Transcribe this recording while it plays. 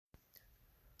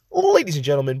Ladies and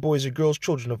gentlemen, boys and girls,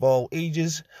 children of all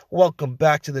ages, welcome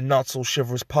back to the Not So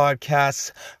Chivalrous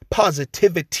Podcast,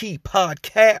 Positivity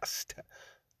Podcast.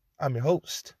 I'm your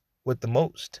host with the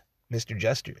most, Mr.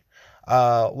 Jester.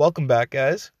 Welcome back,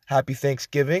 guys. Happy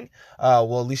Thanksgiving.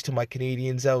 Well, at least to my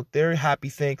Canadians out there, happy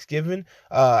Thanksgiving.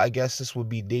 I guess this will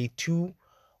be day 2.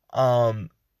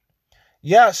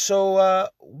 So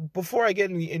before I get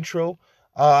in the intro,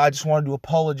 I just wanted to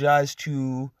apologize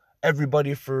to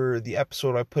everybody for the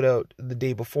episode I put out the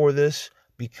day before this,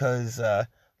 because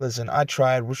listen, I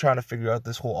tried. We're trying to figure out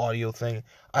this whole audio thing.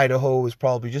 Idaho is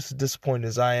probably just as disappointed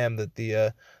as I am that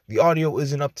the audio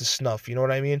isn't up to snuff, you know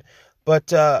what I mean?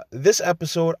 But this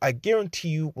episode, I guarantee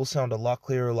you, will sound a lot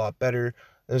clearer, a lot better.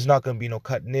 There's not going to be no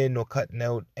cutting in, no cutting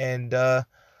out. And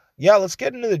let's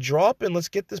get into the drop and let's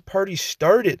get this party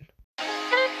started.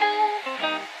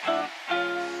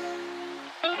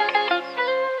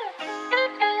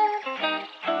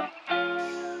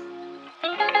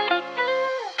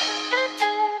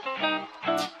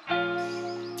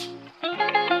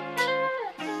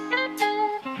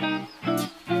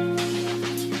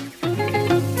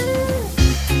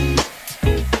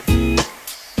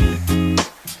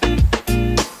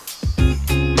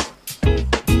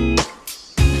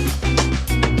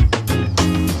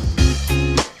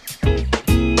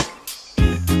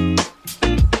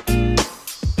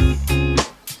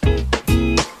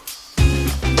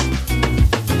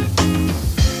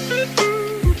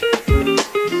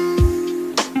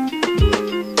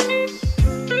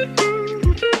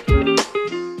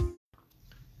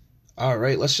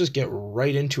 Alright, let's just get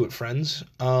right into it, friends.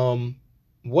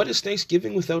 What is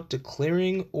Thanksgiving without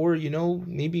declaring or,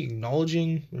 maybe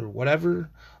acknowledging or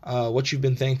whatever, what you've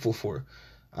been thankful for?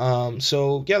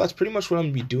 That's pretty much what I'm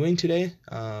going to be doing today.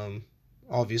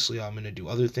 Obviously, I'm going to do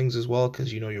other things as well,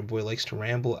 because, your boy likes to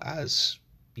ramble, as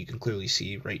you can clearly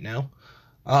see right now.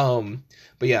 I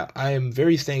am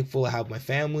very thankful to have my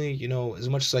family. As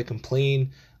much as I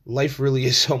complain, life really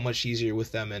is so much easier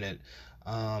with them in it.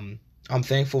 I'm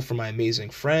thankful for my amazing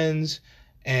friends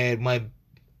and my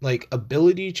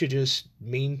ability to just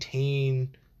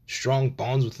maintain strong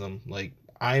bonds with them.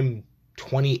 I'm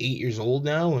 28 years old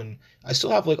now and I still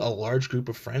have a large group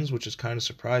of friends, which is kind of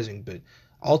surprising, but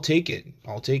I'll take it.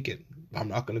 I'm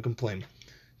not going to complain.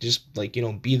 Just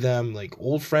be them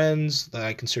old friends that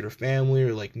I consider family,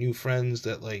 or new friends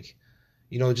that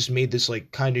just made this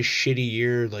kind of shitty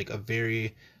year a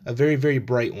very very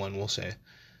bright one, we'll say.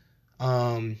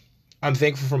 I'm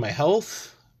thankful for my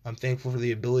health. I'm thankful for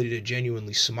the ability to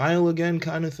genuinely smile again,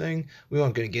 kind of thing. We're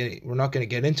not going to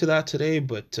get into that today,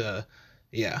 but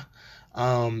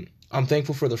I'm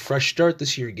thankful for the fresh start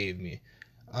this year gave me.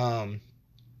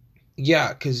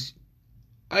 Because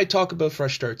I talk about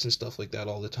fresh starts and stuff like that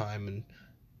all the time, and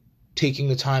taking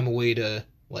the time away to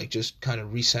just kind of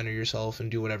recenter yourself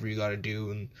and do whatever you got to do.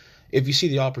 And if you see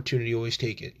the opportunity, always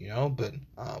take it, But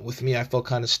with me, I felt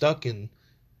kind of stuck and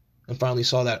finally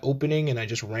saw that opening, and I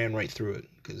just ran right through it,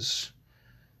 because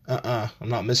I'm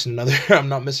not missing another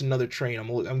train. I'm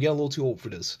getting a little too old for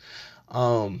this.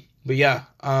 I'm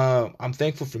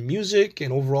thankful for music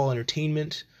and overall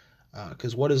entertainment,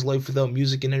 because what is life without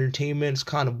music and entertainment? It's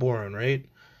kind of boring, right?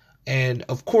 And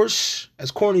of course,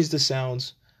 as corny as this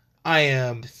sounds, I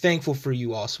am thankful for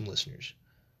you awesome listeners.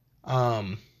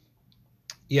 The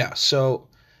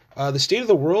state of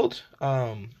the world,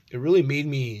 it really made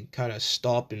me kind of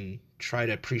stop and try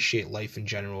to appreciate life in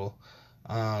general.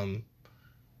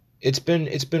 It's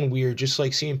been weird, just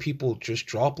seeing people just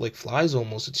drop like flies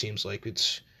almost. It seems like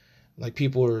it's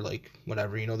people are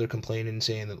whatever, they're complaining and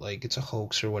saying that it's a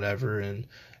hoax or whatever, and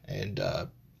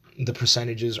the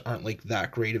percentages aren't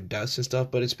that great of deaths and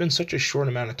stuff, but it's been such a short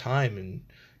amount of time, and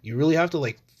you really have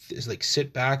to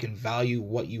sit back and value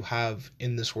what you have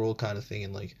in this world, kind of thing.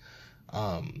 And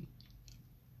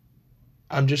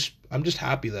I'm just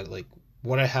happy that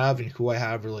what I have and who I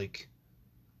have are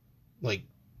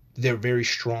they're very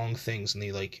strong things, and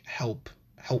they help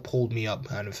hold me up,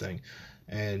 kind of thing.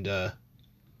 And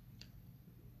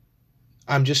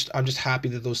I'm just happy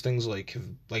that those things have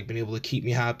been able to keep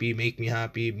me happy, make me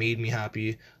happy, made me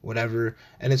happy, whatever.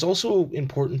 And it's also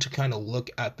important to kind of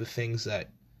look at the things that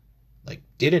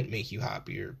didn't make you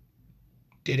happy, or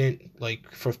didn't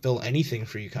fulfill anything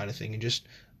for you, kind of thing, and just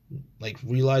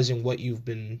realizing what you've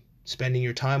been spending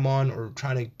your time on, or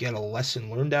trying to get a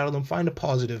lesson learned out of them. Find a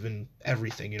positive in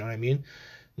everything, you know what I mean?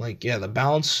 The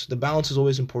balance is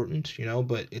always important,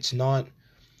 but it's not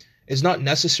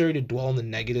necessary to dwell on the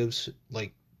negatives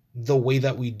the way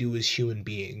that we do as human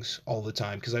beings all the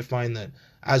time, because I find that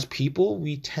as people,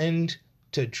 we tend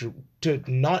to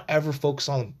not ever focus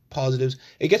on positives.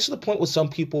 It gets to the point with some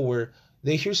people where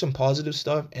they hear some positive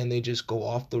stuff and they just go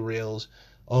off the rails.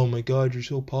 Oh my God, you're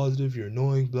so positive, you're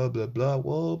annoying, blah blah blah.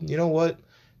 Well, you know what?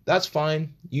 That's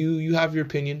fine. You have your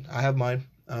opinion. I have mine.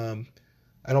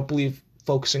 I don't believe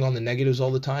focusing on the negatives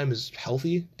all the time is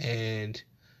healthy, and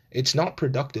it's not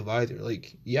productive either.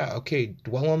 Like, yeah, okay,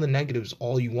 dwell on the negatives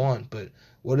all you want, but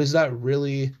what is that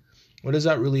really what is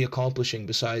that really accomplishing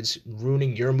besides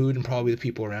ruining your mood and probably the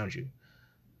people around you?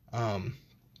 Um,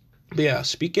 but yeah,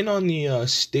 speaking on the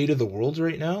state of the world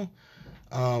right now,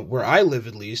 where I live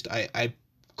at least, I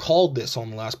called this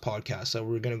on the last podcast that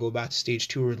we're gonna go back to stage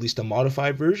two or at least a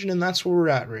modified version, and that's where we're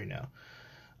at right now.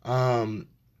 Um,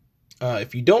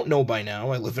 if you don't know by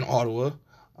now, I live in Ottawa.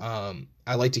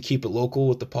 I like to keep it local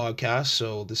with the podcast,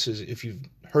 so this is if you've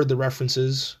heard the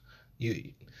references,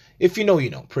 you if you know, you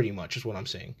know, pretty much is what I'm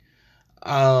saying.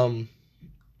 Um,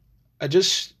 I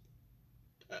just,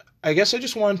 I guess I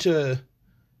just wanted to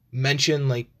mention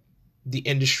like the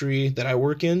industry that I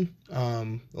work in.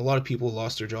 A lot of people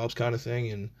lost their jobs, kind of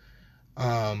thing, and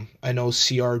I know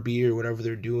CRB or whatever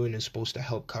they're doing is supposed to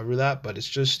help cover that, but it's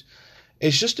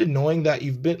just annoying that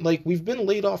we've been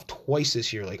laid off twice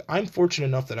this year. Like, I'm fortunate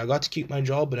enough that I got to keep my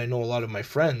job, but I know a lot of my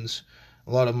friends,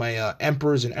 a lot of my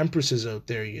emperors and empresses out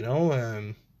there,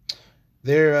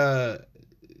 they're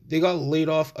they got laid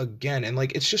off again, and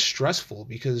like it's just stressful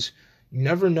because you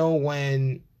never know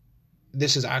when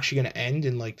this is actually going to end,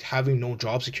 and like having no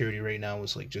job security right now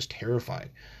is like just terrifying.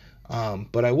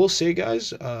 But I will say,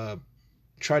 guys,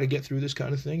 try to get through this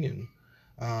kind of thing, and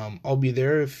I'll be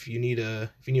there if you need a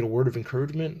word of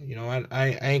encouragement.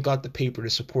 I ain't got the paper to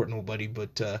support nobody,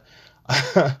 but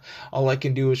all I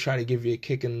can do is try to give you a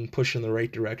kick and push in the right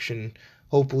direction.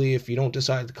 Hopefully, if you don't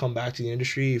decide to come back to the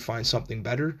industry, you find something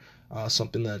better,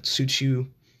 something that suits you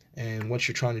and what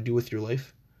you're trying to do with your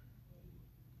life.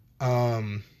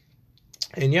 Um,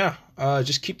 and yeah,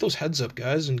 just keep those heads up,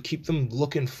 guys, and keep them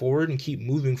looking forward and keep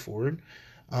moving forward.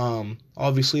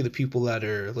 Obviously, the people that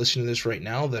are listening to this right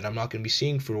now that I'm not going to be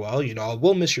seeing for a while, I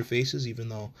will miss your faces, even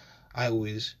though I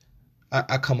always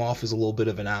I come off as a little bit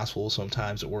of an asshole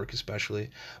sometimes at work, especially.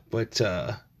 But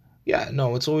yeah,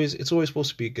 no, it's always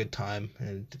supposed to be a good time,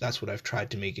 and that's what I've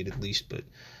tried to make it at least. But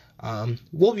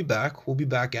we'll be back. We'll be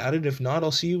back at it. If not,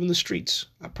 I'll see you in the streets.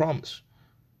 I promise.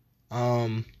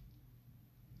 Um,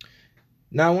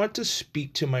 Now, I want to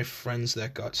speak to my friends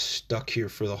that got stuck here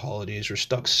for the holidays or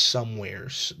stuck somewhere,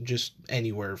 just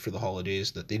anywhere for the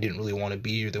holidays that they didn't really want to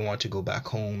be or they want to go back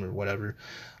home or whatever.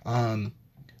 Um,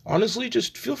 Honestly,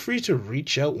 just feel free to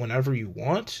reach out whenever you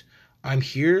want. I'm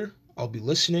here. I'll be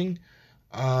listening.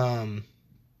 Um,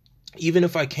 Even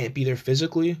if I can't be there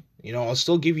physically, I'll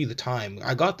still give you the time.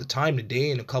 I got the time today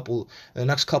and the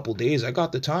next couple days. I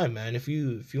got the time, man. If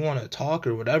you want to talk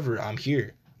or whatever, I'm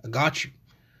here. I got you.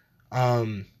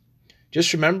 Um,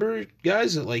 just remember,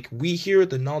 guys, that like we here at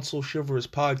the Not So Chivalrous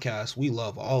podcast, we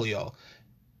love all y'all.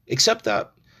 Except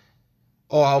that,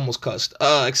 oh, I almost cussed.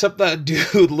 Except that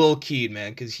dude, Lil Keed,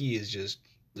 man, because he is just,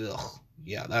 ugh,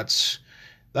 yeah, that's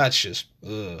just,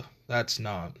 that's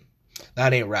not,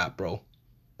 that ain't rap, bro.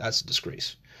 That's a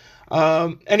disgrace.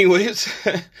 Anyways,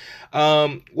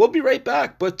 we'll be right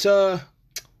back, but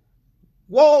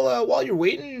while you're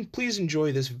waiting, please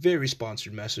enjoy this very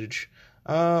sponsored message.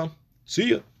 See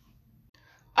ya.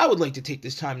 I would like to take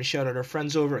this time to shout out our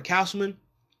friends over at Castleman.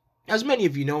 As many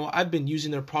of you know, I've been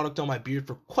using their product on my beard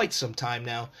for quite some time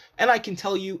now, and I can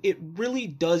tell you it really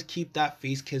does keep that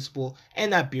face kissable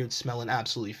and that beard smelling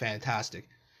absolutely fantastic.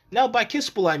 Now, by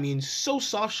kissable, I mean so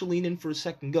soft you'll lean in for a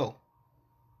second go.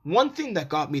 One thing that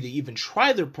got me to even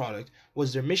try their product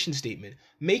was their mission statement,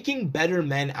 making better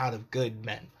men out of good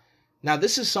men. Now,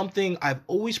 this is something I've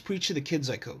always preached to the kids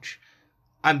I coach.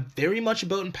 I'm very much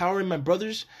about empowering my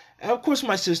brothers, and of course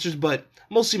my sisters, but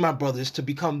mostly my brothers, to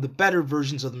become the better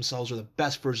versions of themselves or the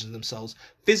best versions of themselves,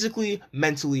 physically,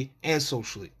 mentally, and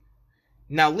socially.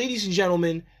 Now, ladies and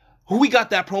gentlemen, we got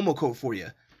that promo code for you.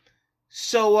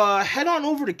 So head on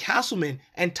over to Castleman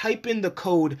and type in the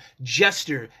code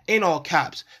JESTER in all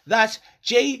caps. That's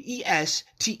JESTER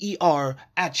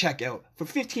at checkout for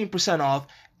 15% off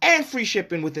and free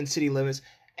shipping within city limits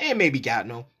and maybe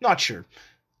Gatineau, not sure.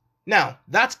 Now,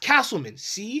 that's Castleman,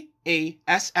 Casslemen.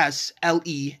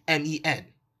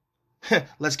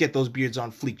 Let's get those beards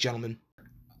on fleek, gentlemen.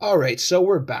 Alright, so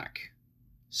we're back.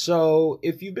 So,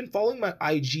 if you've been following my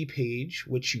IG page,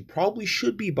 which you probably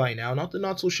should be by now, not the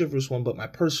Not So Chivalrous one, but my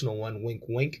personal one, wink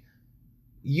wink,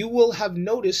 you will have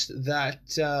noticed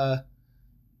that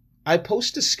I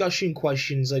post discussion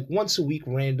questions like once a week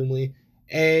randomly,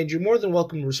 and you're more than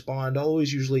welcome to respond. I'll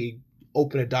always usually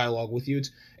open a dialogue with you.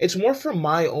 It's more for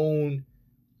my own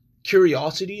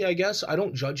curiosity, I guess. I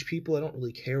don't judge people. I don't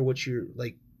really care what you're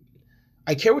like.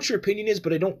 I care what your opinion is,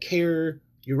 but I don't care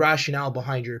your rationale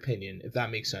behind your opinion, if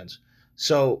that makes sense.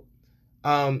 So,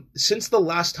 since the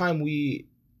last time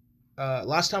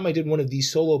I did one of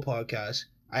these solo podcasts,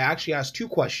 I actually asked two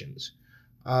questions.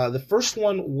 The first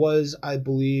one was, I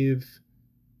believe,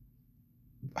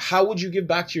 how would you give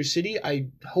back to your city? I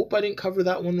hope I didn't cover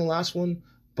that one, the last one,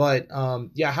 but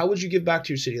yeah, how would you give back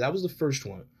to your city? That was the first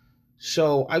one.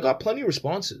 So I got plenty of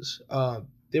responses.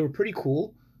 They were pretty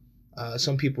cool.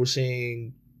 Some people were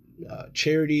saying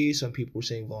charity. Some people were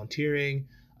saying volunteering.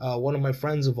 One of my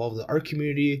friends involved in the art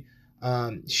community.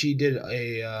 She did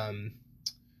it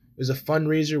was a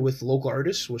fundraiser with local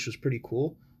artists, which was pretty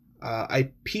cool. I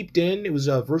peeped in. It was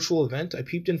a virtual event. I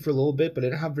peeped in for a little bit, but I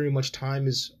didn't have very much time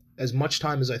as much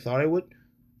time as I thought I would.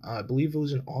 I believe it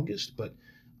was in August, but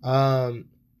um,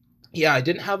 yeah, I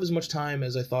didn't have as much time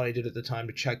as I thought I did at the time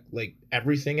to check like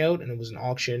everything out, and it was an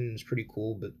auction. And it was pretty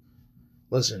cool, but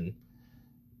listen,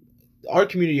 our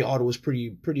community at Ottawa was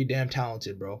pretty damn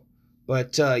talented, bro.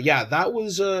 But yeah, that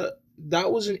was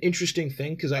an interesting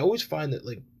thing because I always find that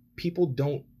like people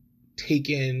don't take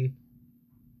in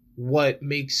what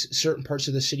makes certain parts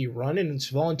of the city run, and it's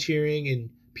volunteering and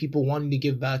people wanting to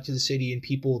give back to the city and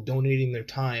people donating their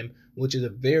time, which is a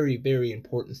very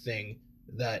important thing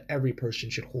that every person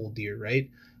should hold dear, right?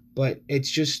 But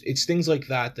it's things like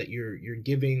that that you're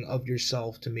giving of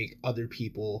yourself to make other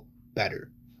people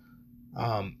better.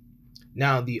 Um,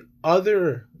 Now the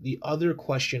other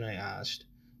question I asked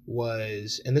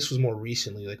was, and this was more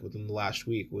recently, like within the last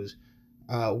week, was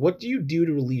what do you do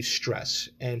to relieve stress?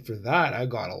 And for that, I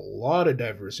got a lot of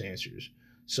diverse answers.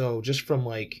 So just from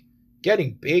like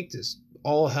getting baked is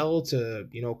all hell to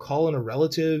calling a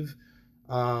relative,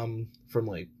 from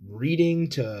like reading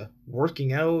to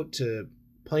working out to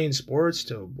playing sports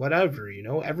to whatever,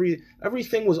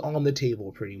 everything was on the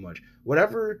table pretty much.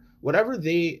 Whatever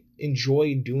they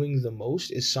enjoy doing the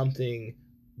most is something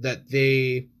that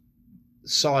they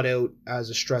sought out as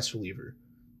a stress reliever.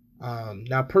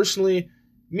 Now personally,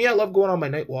 me, I love going on my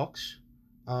night walks.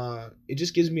 It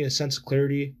just gives me a sense of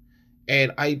clarity.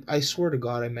 And I swear to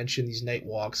God, I mention these night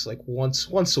walks like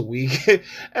once a week.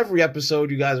 Every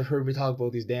episode, you guys have heard me talk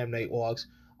about these damn night walks.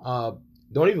 Uh,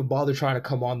 don't even bother trying to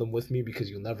come on them with me because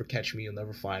you'll never catch me. You'll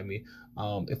never find me.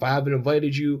 If I haven't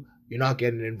invited you, you're not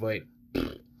getting an invite.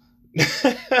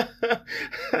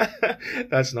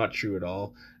 That's not true at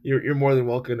all. You're more than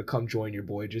welcome to come join your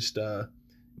boy. Just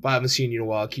if I haven't seen you in a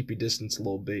while, keep your distance a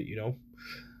little bit.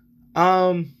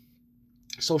 Um,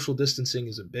 Social distancing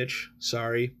is a bitch.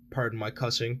 Sorry, pardon my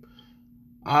cussing.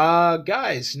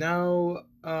 Guys, now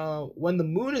when the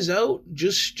moon is out,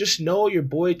 just know your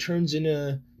boy turns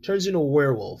into a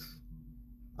werewolf.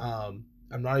 I'm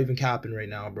not even capping right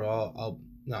now, bro.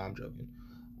 No, I'm joking.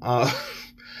 Uh,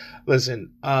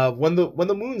 listen. When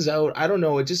the moon's out, I don't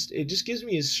know. It just gives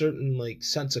me a certain like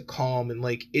sense of calm and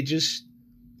like it just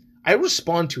I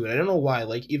respond to it. I don't know why.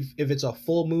 Like if it's a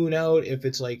full moon out, if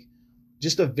it's like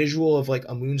just a visual of like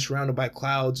a moon surrounded by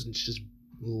clouds and it's just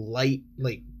light,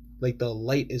 like the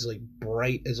light is like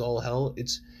bright as all hell.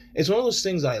 It's one of those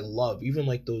things that I love. Even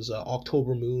like those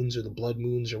October moons or the blood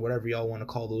moons or whatever y'all want to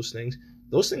call those things.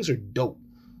 Those things are dope.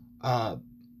 Uh,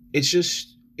 it's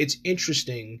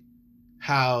interesting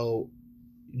how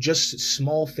just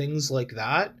small things like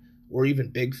that, or even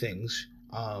big things,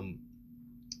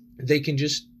 they can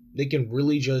just they can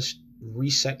really just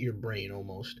reset your brain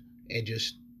almost and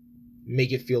just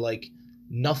make it feel like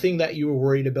nothing that you were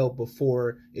worried about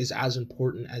before is as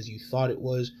important as you thought it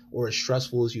was or as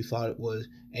stressful as you thought it was,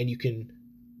 and you can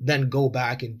then go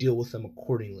back and deal with them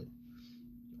accordingly.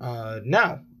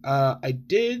 Now, I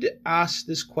did ask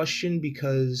this question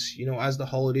because, as the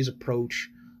holidays approach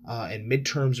and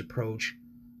midterms approach,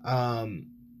 um,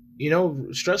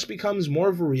 stress becomes more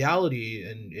of a reality,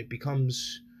 and it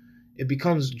becomes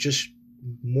just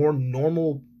more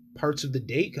normal parts of the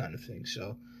day kind of thing.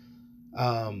 So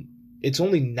um, it's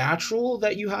only natural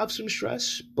that you have some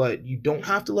stress, but you don't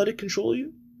have to let it control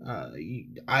you.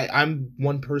 I'm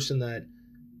one person that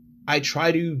I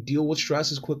try to deal with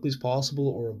stress as quickly as possible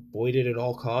or avoid it at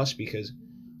all costs because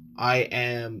I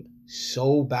am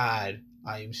so bad.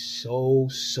 I am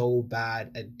so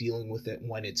bad at dealing with it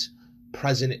when it's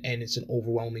present and it's an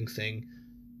overwhelming thing.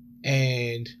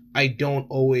 And I don't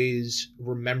always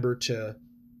remember to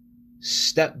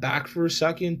step back for a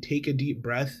second, take a deep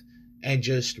breath, and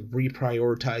just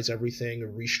reprioritize everything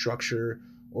or restructure,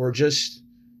 or just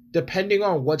depending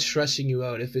on what's stressing you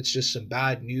out, if it's just some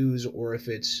bad news or if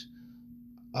it's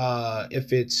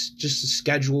just a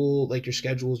schedule, like your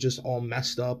schedule is just all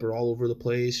messed up or all over the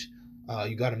place,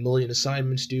 you got a million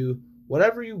assignments due,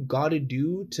 whatever you got to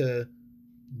do to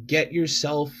get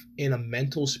yourself in a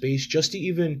mental space just to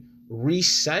even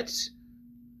reset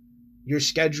your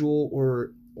schedule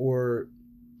or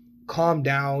calm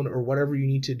down or whatever you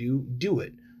need to do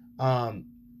it.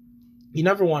 You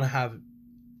never want to have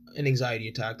an anxiety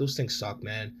attack. Those things suck,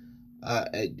 man.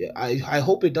 I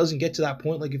hope it doesn't get to that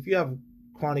point. Like if you have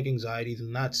chronic anxiety,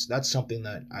 then that's something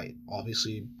that I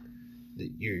obviously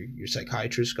your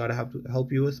psychiatrist got to have to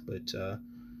help you with, but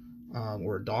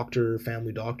or a doctor,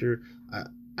 family doctor.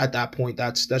 At that point,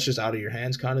 that's just out of your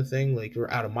hands, kind of thing. Like,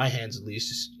 or out of my hands at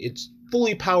least. It's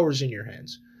fully powers in your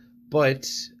hands. But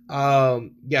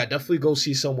yeah, definitely go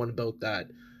see someone about that.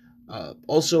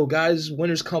 Also, guys,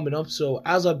 winter's coming up, so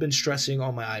as I've been stressing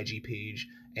on my IG page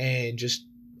and just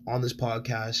on this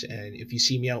podcast, and if you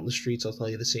see me out in the streets, I'll tell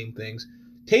you the same things.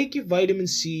 Take your vitamin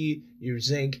C, your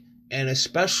zinc, and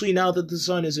especially now that the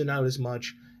sun isn't out as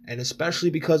much, and especially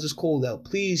because it's cold out,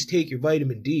 please take your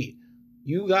vitamin D.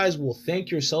 You guys will thank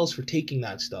yourselves for taking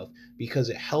that stuff because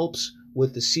it helps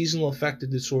with the seasonal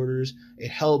affective disorders. It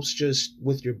helps just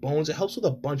with your bones. It helps with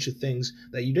a bunch of things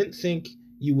that you didn't think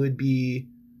you would be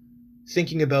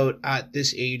thinking about at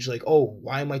this age. Like, oh,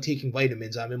 why am I taking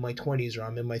vitamins? I'm in my 20s or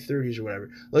I'm in my 30s or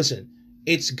whatever. Listen,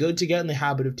 it's good to get in the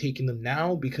habit of taking them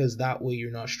now because that way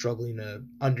you're not struggling to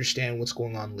understand what's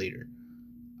going on later.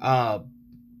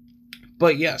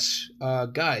 But yes,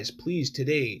 guys, please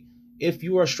today, if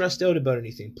you are stressed out about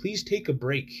anything, please take a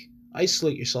break.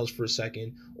 Isolate yourselves for a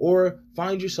second or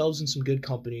find yourselves in some good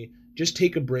company. Just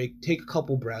take a break, take a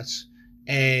couple breaths,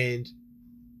 and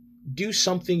do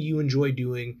something you enjoy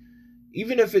doing.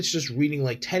 Even if it's just reading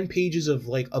like 10 pages of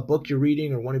like a book you're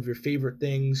reading or one of your favorite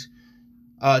things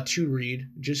to read.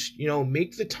 Just,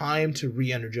 make the time to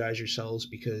re-energize yourselves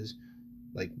because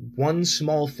like one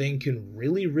small thing can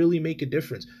really, really make a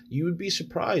difference. You would be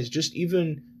surprised. Just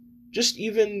even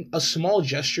a small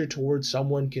gesture towards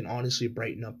someone can honestly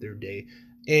brighten up their day.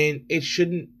 And it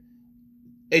shouldn't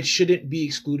be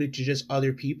excluded to just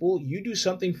other people. You do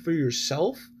something for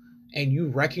yourself and you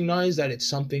recognize that it's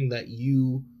something that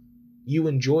you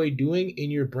enjoy doing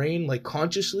in your brain, like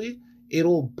consciously,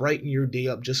 it'll brighten your day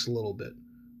up just a little bit.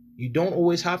 You don't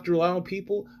always have to rely on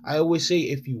people. I always say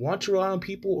if you want to rely on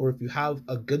people or if you have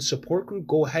a good support group,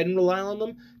 go ahead and rely on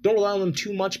them. Don't rely on them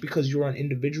too much because you're an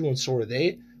individual and so are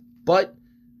they. But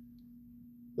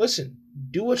listen,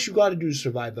 do what you got to do to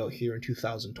survive out here in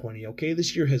 2020, okay?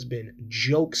 This year has been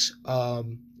jokes.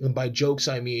 And by jokes,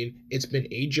 I mean it's been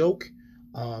a joke.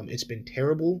 It's been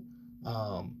terrible.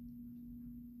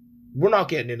 We're not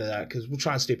getting into that because we're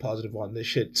trying to stay positive on this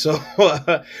shit. So,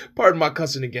 pardon my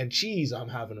cussing again. Jeez, I'm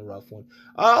having a rough one.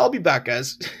 I'll be back,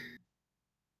 guys.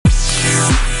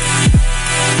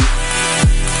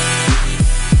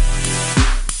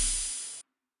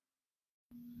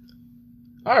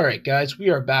 All right, guys, we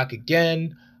are back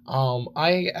again.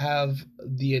 I have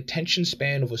the attention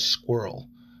span of a squirrel.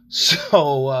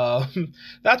 So,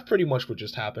 that's pretty much what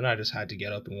just happened. I just had to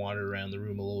get up and wander around the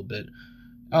room a little bit.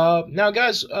 Now,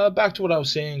 guys, back to what I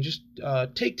was saying. Just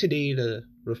take today to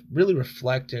really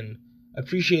reflect and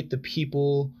appreciate the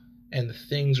people and the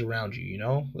things around you.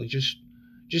 Like just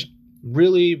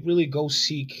really, really go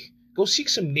seek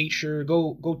some nature.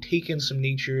 Go take in some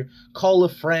nature. Call a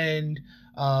friend.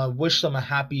 Wish them a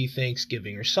happy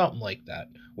Thanksgiving or something like that.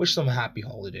 Wish them a happy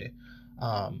holiday.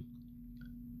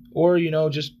 Or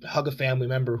just hug a family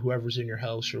member, whoever's in your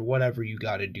house, or whatever you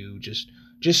got to do.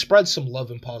 Just spread some love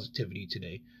and positivity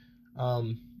today.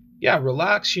 Yeah,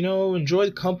 relax, enjoy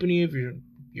the company of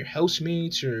your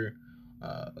housemates or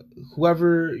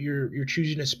whoever you're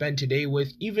choosing to spend today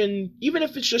with, even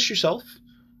if it's just yourself.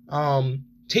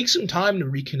 Take some time to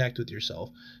reconnect with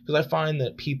yourself because I find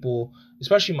that people,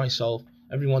 especially myself,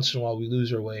 every once in a while we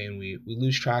lose our way and we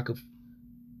lose track of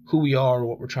who we are or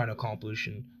what we're trying to accomplish,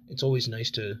 and it's always nice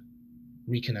to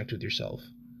reconnect with yourself.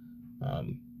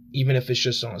 Even if it's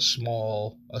just on a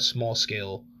small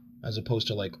scale, as opposed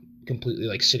to like completely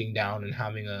like sitting down and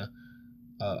having a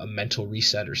mental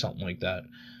reset or something like that.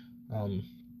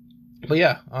 But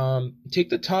yeah, take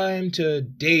the time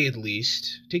today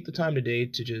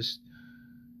to just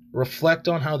reflect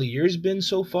on how the year's been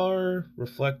so far.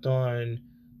 Reflect on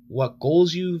what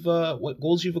goals you've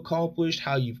accomplished,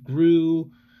 how you've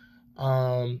grew,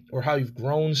 or how you've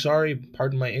grown. Sorry,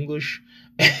 pardon my English,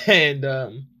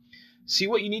 and see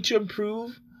what you need to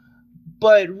improve.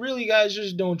 But really, guys,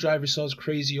 just don't drive yourselves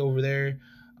crazy over there.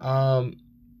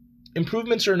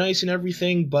 Improvements are nice and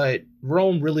everything, but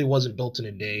Rome really wasn't built in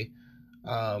a day.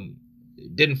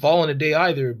 It didn't fall in a day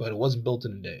either, but it wasn't built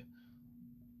in a day.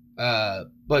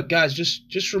 But guys,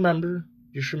 just remember,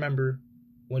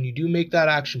 when you do make that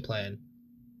action plan,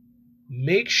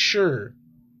 make sure,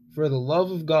 for the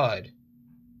love of God,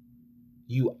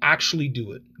 you actually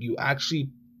do it. You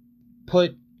actually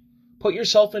put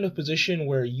yourself in a position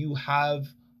where you have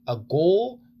a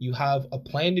goal, you have a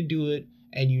plan to do it,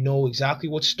 and you know exactly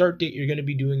what start date you're going to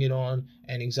be doing it on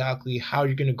and exactly how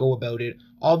you're going to go about it.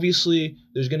 Obviously,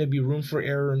 there's going to be room for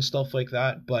error and stuff like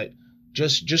that, but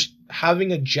just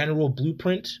having a general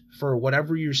blueprint for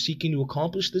whatever you're seeking to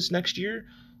accomplish this next year,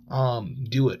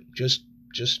 do it. Just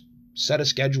set a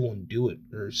schedule and do it,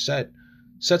 or set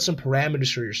some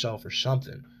parameters for yourself or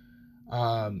something.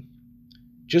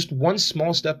 Just one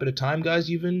small step at a time, guys.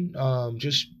 Even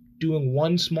just doing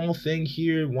one small thing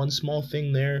here, one small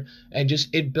thing there, and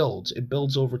just it builds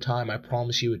over time. I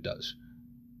promise you it does.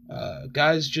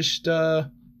 Guys, just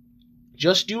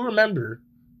do remember,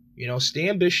 stay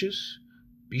ambitious,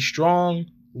 be strong,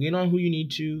 lean on who you need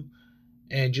to,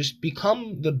 and just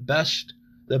become the best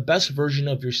version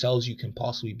of yourselves you can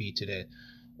possibly be today,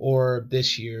 or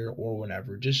this year, or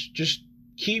whenever. Just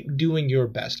keep doing your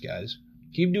best, guys.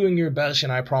 Keep doing your best,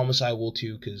 and I promise I will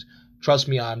too, because trust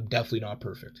me, I'm definitely not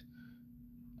perfect.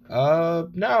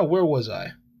 Now, where was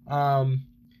I?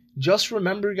 Just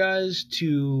remember, guys,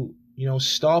 to,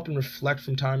 stop and reflect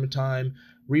from time to time,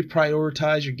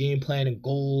 reprioritize your game plan and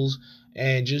goals,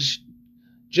 and just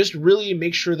really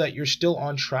make sure that you're still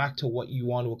on track to what you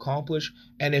want to accomplish.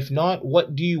 And if not,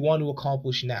 what do you want to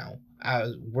accomplish now?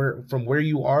 From where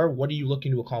you are, what are you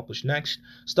looking to accomplish next?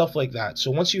 Stuff like that.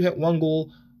 So once you hit one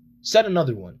goal, set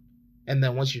another one. And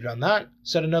then once you've done that,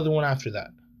 set another one after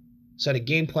that. Set a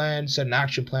game plan, set an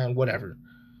action plan, whatever.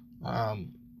 All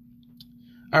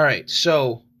right,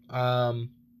 so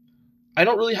I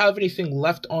don't really have anything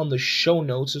left on the show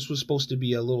notes. This was supposed to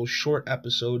be a little short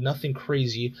episode, nothing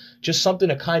crazy, just something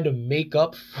to kind of make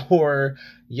up for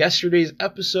yesterday's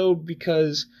episode,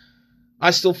 because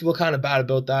I still feel kind of bad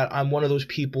about that. I'm one of those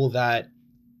people that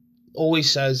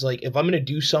always says, like, if I'm going to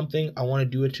do something, I want to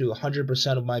do it to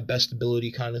 100% of my best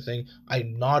ability, kind of thing.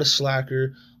 I'm not a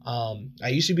slacker. I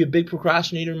used to be a big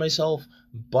procrastinator myself,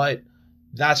 but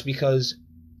that's because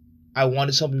I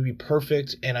wanted something to be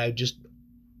perfect, and I just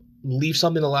leave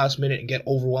something the last minute and get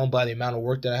overwhelmed by the amount of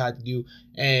work that I had to do.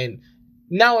 And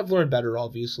now I've learned better,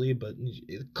 obviously, but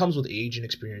it comes with age and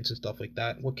experience and stuff like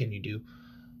that. What can you do?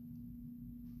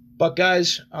 But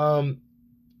guys,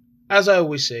 as I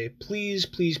always say, please,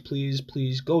 please, please,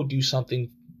 please go do something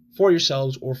for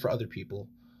yourselves or for other people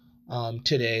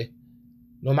today,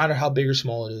 no matter how big or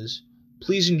small it is.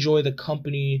 Please enjoy the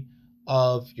company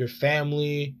of your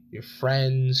family, your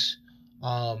friends.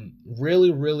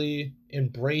 Really, really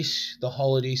embrace the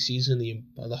holiday season,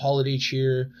 the holiday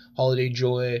cheer, holiday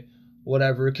joy,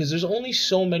 whatever, because there's only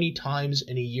so many times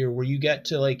in a year where you get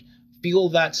to, like, feel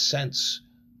that sense,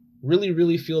 really,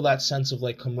 really feel that sense of,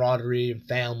 like, camaraderie and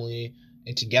family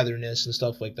and togetherness and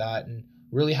stuff like that, and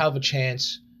really have a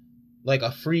chance, like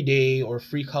a free day or a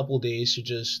free couple days, to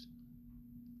just,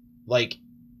 like,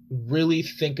 really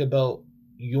think about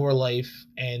your life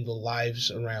and the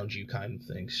lives around you, kind of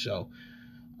thing. So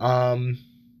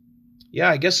yeah,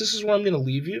 I guess this is where I'm gonna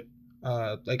leave you.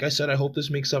 Like I said, I hope this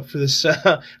makes up for this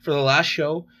for the last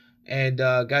show. And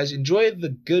guys, enjoy the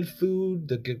good food,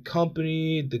 the good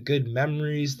company, the good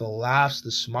memories, the laughs,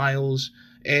 the smiles,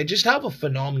 and just have a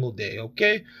phenomenal day.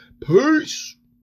 Okay, peace.